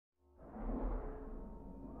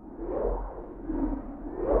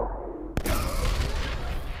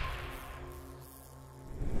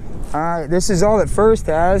All right, this is all it first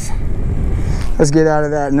has. Let's get out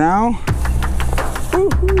of that now.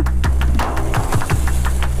 Woo-hoo.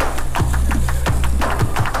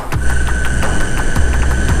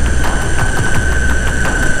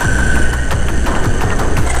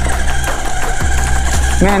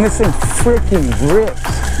 Man, this thing freaking rips.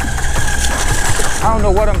 I don't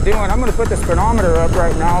know what I'm doing. I'm gonna put the speedometer up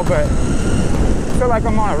right now, but I feel like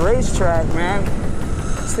I'm on a racetrack, man.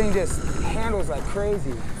 This thing just handles like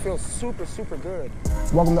crazy. It feels super, super good.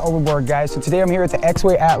 Welcome to Overboard, guys. So today I'm here at the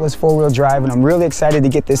Exway Atlas 4-wheel drive, and I'm really excited to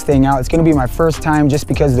get this thing out. It's gonna be my first time just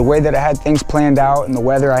because of the way that I had things planned out and the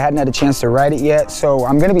weather. I hadn't had a chance to ride it yet. So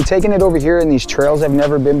I'm gonna be taking it over here in these trails I've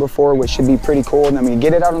never been before, which should be pretty cool. And I'm gonna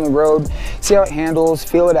get it out on the road, see how it handles,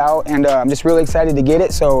 feel it out, and I'm just really excited to get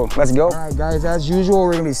it, so let's go. All right, guys, as usual,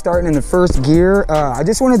 we're gonna be starting in the first gear. I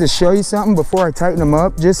just wanted to show you something before I tighten them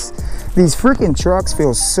up. Just these freaking trucks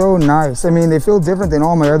feel so nice. I mean, they feel different than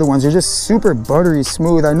all my other ones. They're just super buttery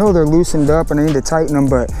smooth. I know they're loosened up and I need to tighten them,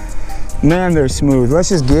 but man, they're smooth. Let's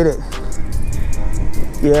just get it.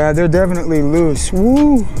 Yeah, they're definitely loose.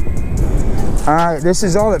 Woo! All right, this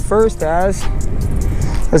is all it first has.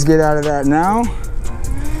 Let's get out of that now.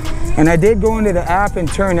 And I did go into the app and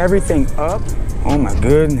turn everything up. Oh my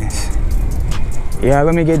goodness. Yeah,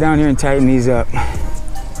 let me get down here and tighten these up.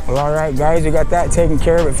 Well, all right, guys, we got that taken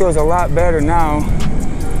care of. It feels a lot better now.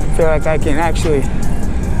 I feel like I can actually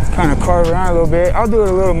kind of carve around a little bit. I'll do it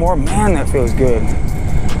a little more. Man, that feels good.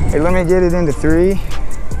 Hey, let me get it into 3.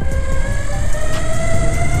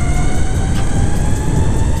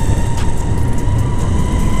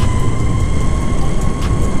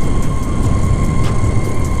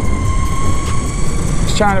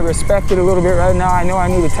 Just trying to respect it a little bit right now. I know I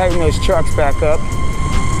need to tighten those trucks back up,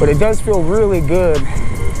 but it does feel really good.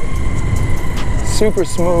 Super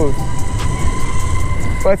smooth.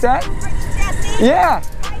 What's that? Jessie? Yeah.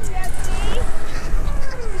 Hi, Jessie.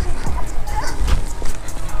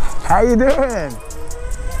 How you doing?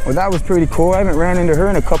 Well, that was pretty cool. I haven't ran into her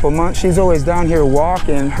in a couple months. She's always down here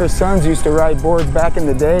walking. Her sons used to ride boards back in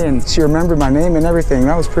the day, and she remembered my name and everything.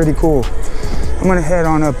 That was pretty cool. I'm gonna head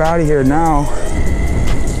on up out of here now.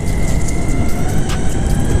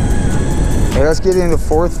 Hey, let's get into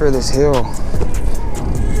 4th for this hill.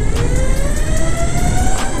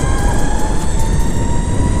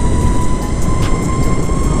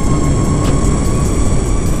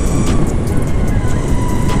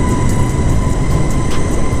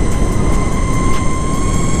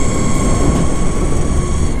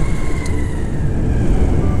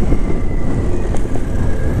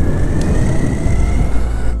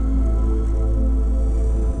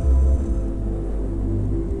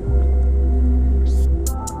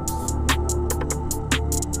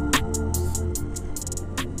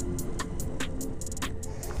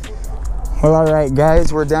 Well, all right,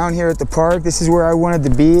 guys, we're down here at the park. This is where I wanted to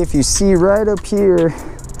be. If you see right up here,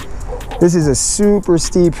 this is a super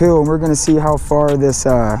steep hill, and we're gonna see how far this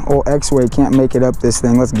old Exway can't make it up this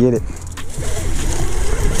thing. Let's get it.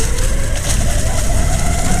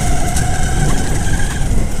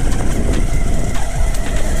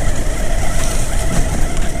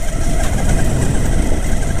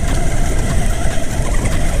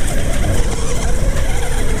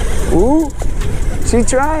 Ooh, she's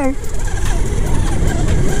trying.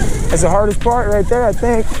 That's the hardest part right there, I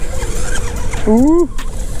think. Ooh.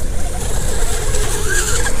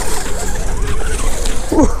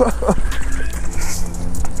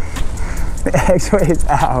 The Exway is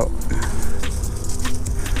out.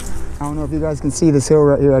 I don't know if you guys can see this hill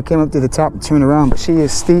right here. I came up to the top and turned around, but she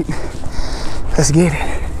is steep. Let's get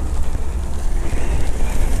it.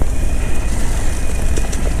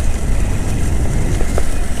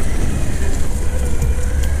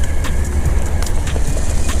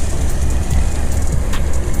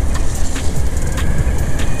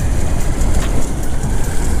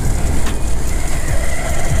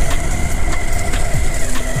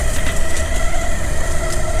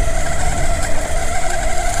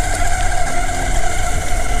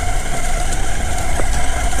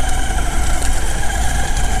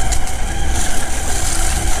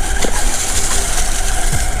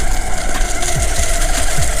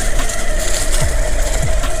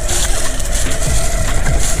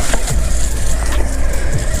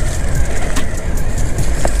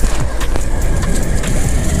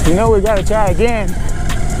 You know we gotta try again.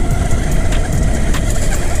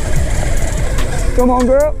 Come on,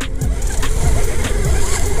 girl.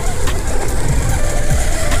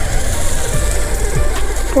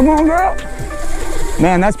 Come on, girl.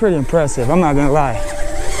 Man, that's pretty impressive. I'm not gonna lie.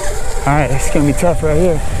 All right, it's gonna be tough right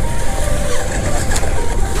here.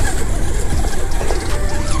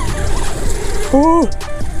 Ooh.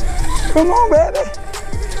 Come on, baby.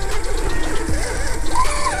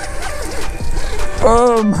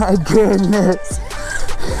 Oh my goodness.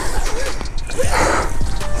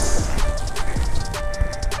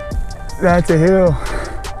 That's a hill.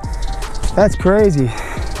 That's crazy.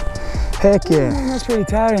 Heck yeah. That's pretty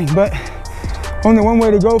tiring, but only one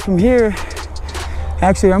way to go from here.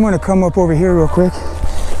 Actually, I'm gonna come up over here real quick.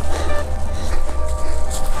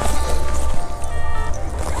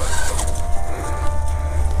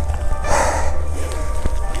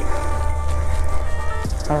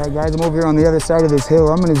 All right, guys, I'm over here on the other side of this hill.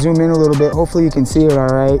 I'm gonna zoom in a little bit. Hopefully you can see it all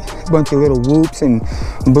right. A bunch of little whoops and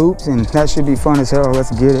boops, and that should be fun as hell.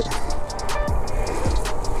 Let's get it.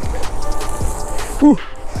 Whew.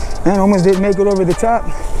 Man, almost didn't make it over the top.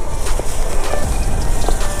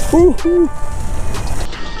 Whew, whew.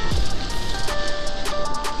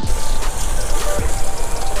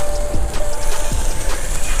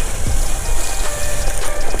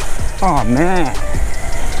 Oh man,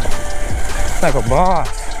 like a boss.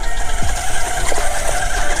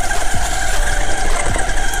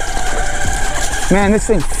 Man, this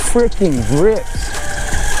thing freaking rips.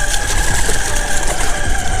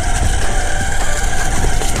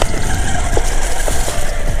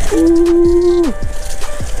 Ooh.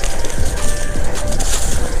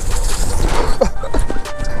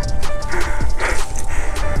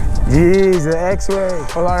 Jeez, the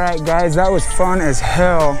Exway. Well, all right, guys, that was fun as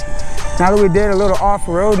hell. Now that we did a little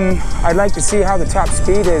off-roading, I'd like to see how the top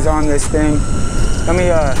speed is on this thing. Let me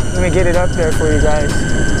get it up there for you guys.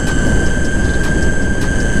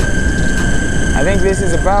 I think this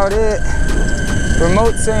is about it.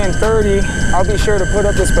 Remote saying 30. I'll be sure to put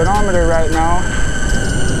up the speedometer right now.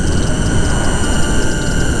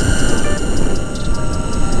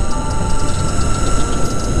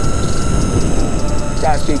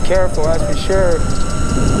 Gotta be careful, that's for sure.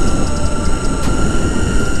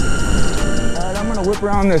 All right, I'm gonna whip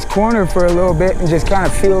around this corner for a little bit and just kind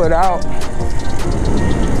of feel it out.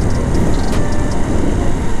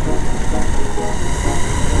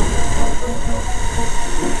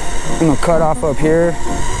 I'm gonna cut off up here.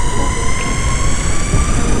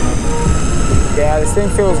 Yeah, this thing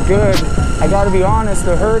feels good. I gotta be honest,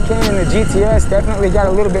 the Hurricane and the GTS definitely got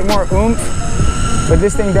a little bit more oomph, but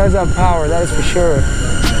this thing does have power, that is for sure.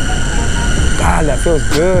 God, that feels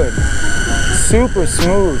good. Super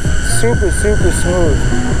smooth, super, super smooth.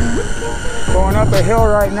 Going up a hill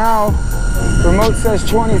right now, remote says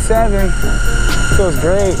 27, feels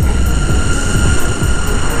great.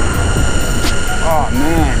 Oh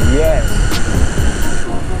man, yes.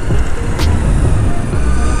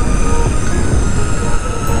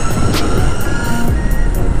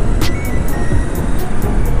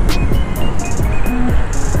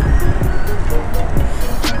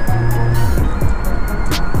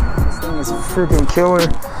 This thing is freaking killer.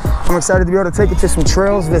 I'm excited to be able to take it to some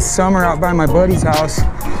trails this summer out by my buddy's house.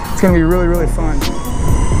 It's gonna be really, really fun.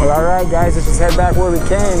 Well, all right, guys, let's just head back where we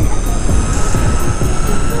came.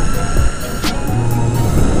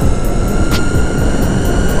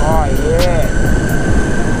 Oh yeah.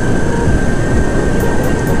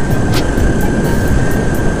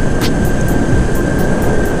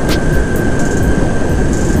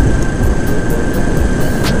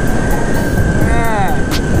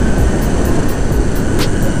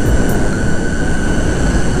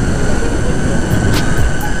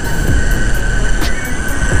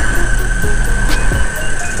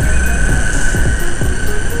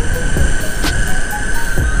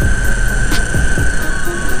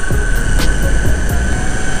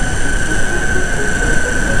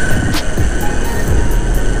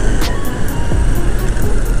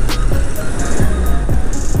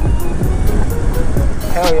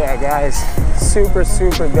 Hell yeah, guys. Super,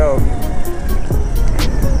 super dope.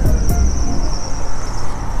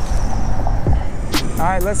 All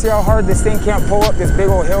right, let's see how hard this thing can't pull up this big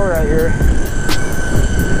old hill right here.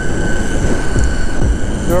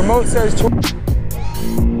 The remote says 20.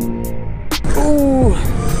 Ooh,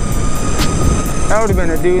 that would have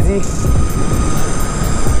been a doozy.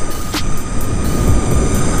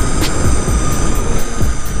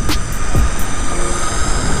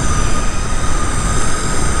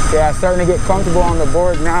 Yeah, starting to get comfortable on the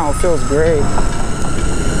board now. It feels great.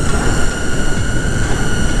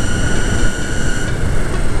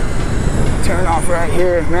 Turn off right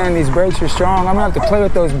here. Man, these brakes are strong. I'm gonna have to play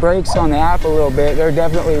with those brakes on the app a little bit. They're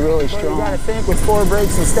definitely really strong. But you gotta think with 4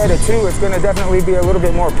 brakes instead of 2, it's gonna definitely be a little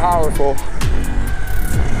bit more powerful.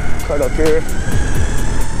 Cut up here.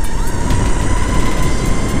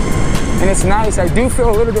 And it's nice. I do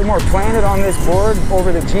feel a little bit more planted on this board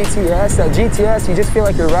over the GTS. That GTS, you just feel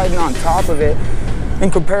like you're riding on top of it. in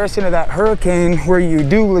comparison to that Hurricane where you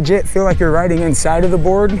do legit feel like you're riding inside of the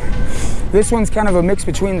board. This one's kind of a mix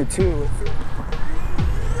between the two.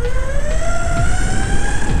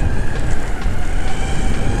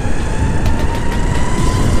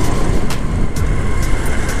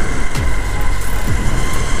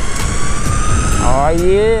 Oh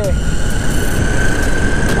yeah.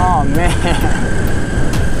 Oh man.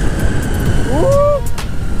 Woo.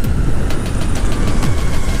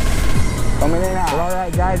 Coming in out. Well, all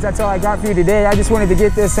right guys, that's all I got for you today. I just wanted to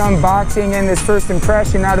get this unboxing and this first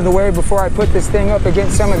impression out of the way before I put this thing up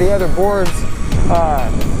against some of the other boards.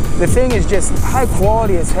 The thing is just high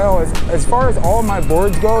quality as hell. As far as all my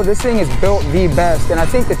boards go, this thing is built the best. And I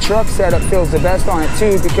think the truck setup feels the best on it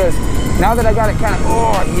too, because now that I got it kind of,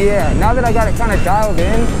 now that I got it kind of dialed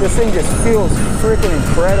in, this thing just feels freaking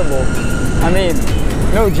incredible. I mean,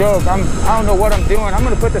 no joke, I don't know what I'm doing. I'm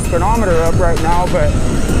gonna put the speedometer up right now, but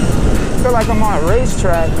I feel like I'm on a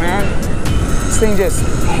racetrack, man. This thing just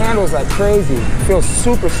handles like crazy. Feels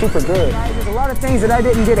super, super good. There's a lot of things that I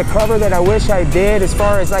didn't get to cover that I wish I did as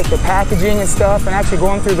far as like the packaging and stuff and actually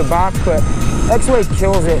going through the box, but Exway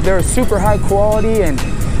kills it. They're super high quality and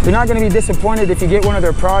you're not gonna be disappointed if you get one of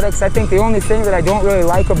their products. I think the only thing that I don't really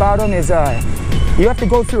like about them is you have to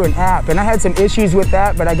go through an app, and I had some issues with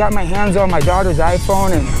that, but I got my hands on my daughter's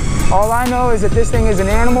iPhone, and all I know is that this thing is an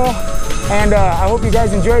animal, and I hope you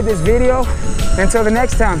guys enjoyed this video. Until the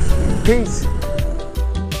next time, peace.